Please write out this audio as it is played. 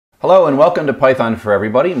Hello and welcome to Python for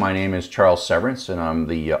Everybody. My name is Charles Severance and I'm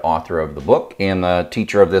the author of the book and the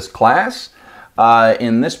teacher of this class.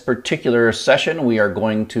 In this particular session we are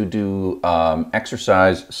going to do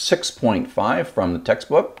exercise 6.5 from the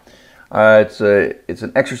textbook. It's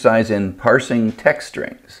an exercise in parsing text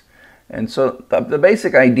strings. And so the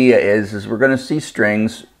basic idea is we're going to see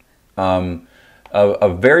strings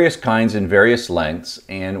of various kinds and various lengths,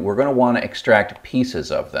 and we're going to want to extract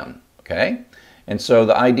pieces of them, okay? And so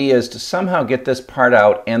the idea is to somehow get this part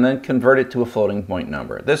out and then convert it to a floating point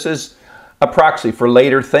number. This is a proxy for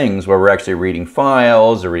later things where we're actually reading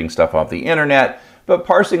files or reading stuff off the internet, but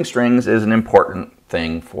parsing strings is an important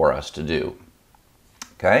thing for us to do,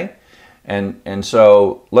 okay? And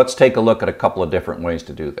so let's take a look at a couple of different ways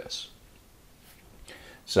to do this.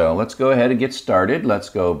 So let's go ahead and get started. Let's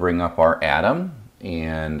go bring up our Atom,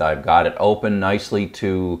 and I've got it open nicely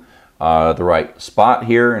to the right spot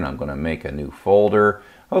here, and I'm going to make a new folder.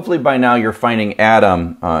 Hopefully by now you're finding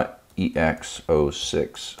Atom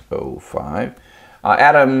EX0605.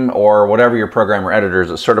 Atom, or whatever your programmer editor is,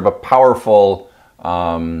 is sort of a powerful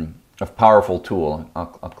tool.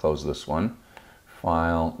 I'll close this one.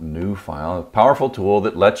 File, new file. A powerful tool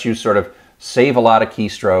that lets you sort of save a lot of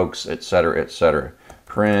keystrokes, etc., etc.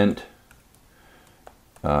 Print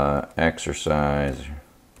exercise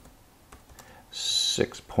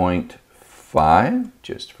 6.5,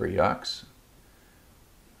 just for yucks.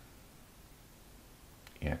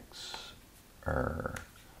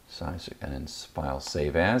 Size, and then file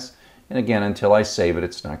save as. And again, until I save it,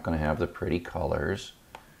 it's not going to have the pretty colors.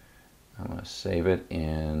 I'm going to save it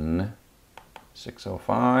in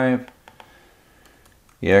 605.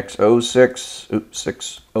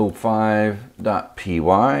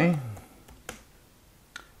 ex0605.py,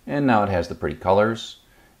 and now it has the pretty colors,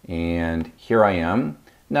 and here I am.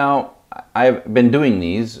 Now I've been doing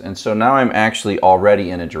these, and so now I'm actually already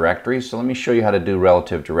in a directory. So let me show you how to do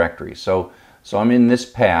relative directory. So I'm in this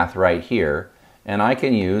path right here, and I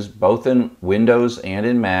can use, both in Windows and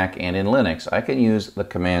in Mac and in Linux, I can use the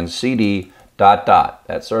command cd ...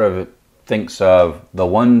 That sort of thinks of the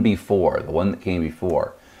one before, the one that came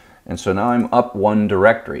before. And so now I'm up one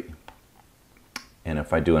directory. And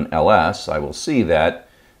if I do an ls, I will see that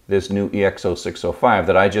this new EX0605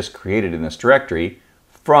 that I just created in this directory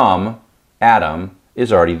from Atom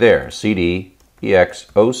is already there. cd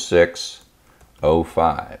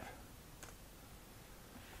EX0605.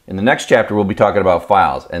 In the next chapter, we'll be talking about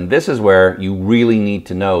files. And this is where you really need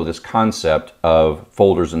to know this concept of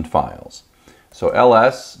folders and files. So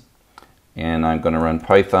ls, and I'm going to run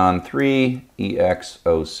Python 3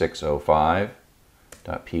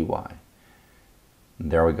 ex0605.py.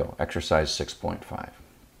 There we go, exercise 6.5.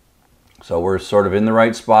 So we're sort of in the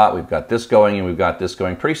right spot. We've got this going and we've got this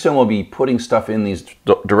going. Pretty soon we'll be putting stuff in these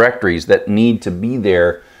directories that need to be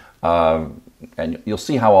there, and you'll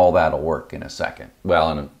see how all that'll work in a second.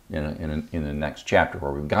 Well, in the next chapter,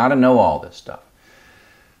 where we've got to know all this stuff.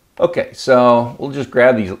 Okay, so we'll just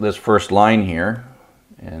grab this first line here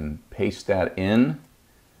and paste that in.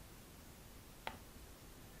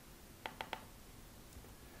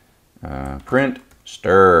 Print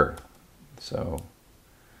stir. So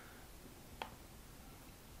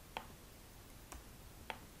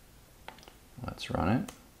let's run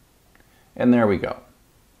it. And there we go.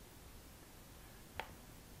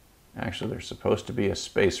 Actually, there's supposed to be a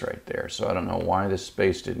space right there, so I don't know why this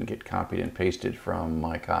space didn't get copied and pasted from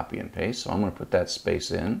my copy and paste. So I'm going to put that space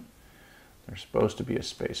in. There's supposed to be a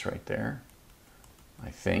space right there, I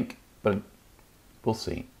think, but we'll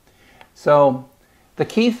see. So the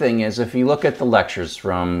key thing is, if you look at the lectures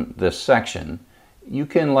from this section, you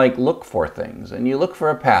can look for things, and you look for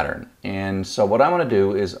a pattern. And so what I want to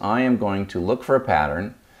do is I am going to look for a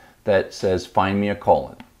pattern that says find me a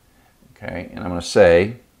colon. Okay, and I'm going to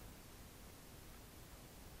say,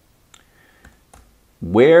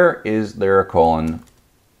 where is there a colon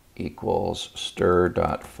equals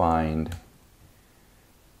stir.find,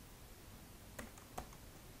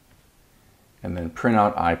 and then print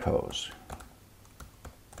out IPOS.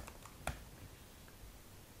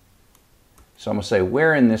 So I'm going to say,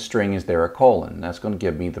 where in this string is there a colon? That's going to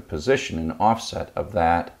give me the position and offset of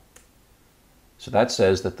that. So that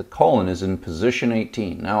says that the colon is in position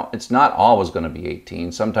 18. Now, it's not always going to be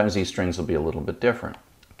 18. Sometimes these strings will be a little bit different.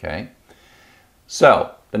 Okay.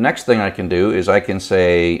 So the next thing I can do is I can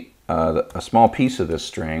say a small piece of this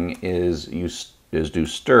string is do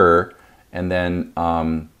stir, and then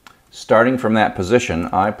starting from that position,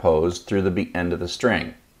 IPOS through the end of the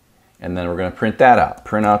string. And then we're going to print that out,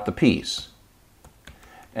 print out the piece.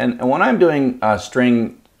 And when I'm doing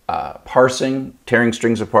string parsing, tearing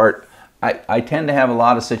strings apart, I tend to have a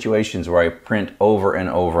lot of situations where I print over and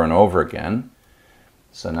over and over again.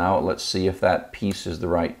 So now let's see if that piece is the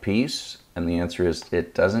right piece. And the answer is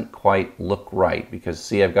it doesn't quite look right, because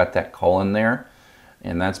see, I've got that colon there.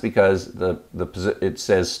 And that's because it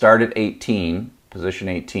says start at 18, position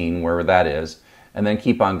 18, wherever that is, and then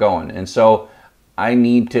keep on going. And so I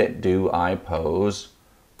need to do IPOSE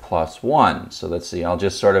 +1. So let's see, I'll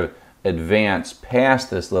just sort of advance past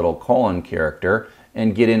this little colon character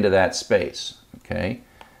and get into that space, okay?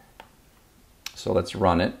 So let's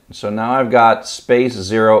run it. So now I've got space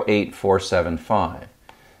 08475.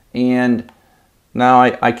 And now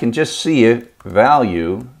I can just see it,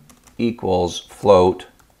 value equals float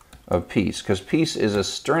of piece, because piece is a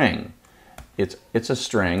string. It's a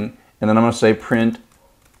string, and then I'm going to say print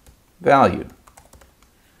value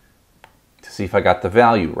to see if I got the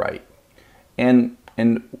value right. And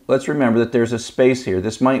let's remember that there's a space here.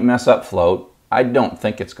 This might mess up float. I don't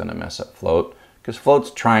think it's going to mess up float, because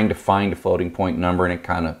float's trying to find a floating point number, and it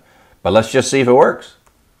kind of, but let's just see if it works.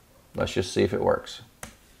 Let's just see if it works.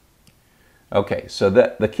 Okay, so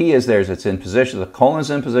the key is it's in position, the colon's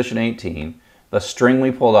in position 18, the string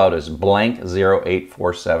we pulled out is blank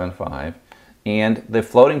 08475, and the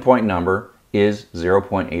floating point number is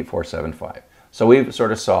 0.8475. So we've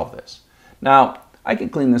sort of solved this. Now, I can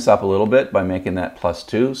clean this up a little bit by making that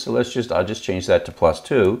 +2, so I'll just change that to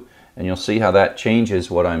 +2, and you'll see how that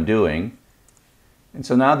changes what I'm doing. And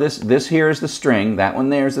so now this here is the string, that one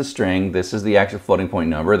there is the string, this is the actual floating point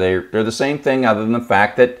number. They're the same thing, other than the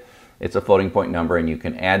fact that it's a floating point number and you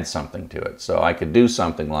can add something to it. So I could do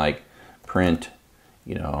something like print,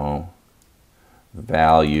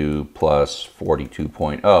 value plus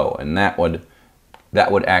 42.0, and that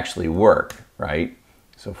would actually work, right?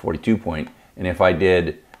 So 42 point, and if I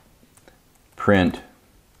did print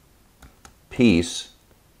piece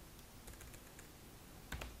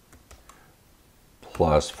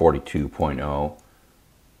plus 42.0,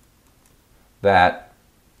 that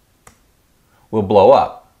will blow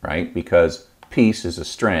up, right? Because piece is a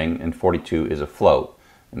string and 42 is a float,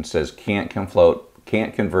 and says can't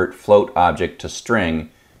convert float object to string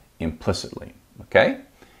implicitly, okay?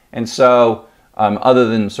 And so other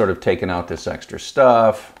than sort of taking out this extra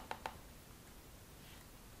stuff,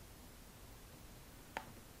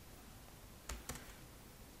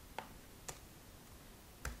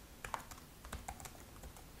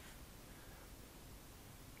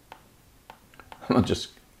 I'm just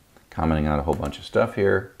commenting on a whole bunch of stuff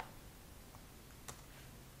here.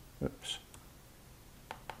 Oops.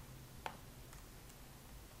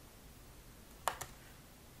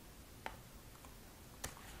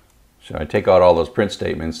 So I take out all those print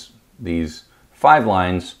statements. These 5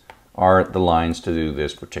 lines are the lines to do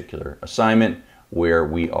this particular assignment, where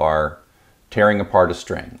we are tearing apart a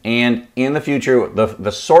string. And in the future,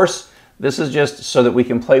 the source, this is just so that we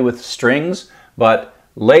can play with strings, but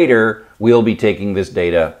later we'll be taking this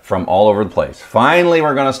data from all over the place. Finally,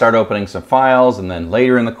 we're going to start opening some files, and then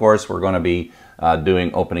later in the course we're going to be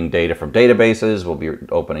opening data from databases. We'll be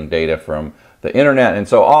opening data from the internet, and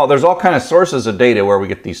so there's all kind of sources of data where we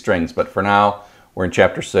get these strings. But for now, we're in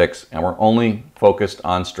chapter 6 and we're only focused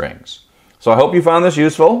on strings. So I hope you found this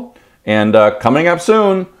useful, and coming up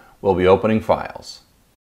soon we'll be opening files.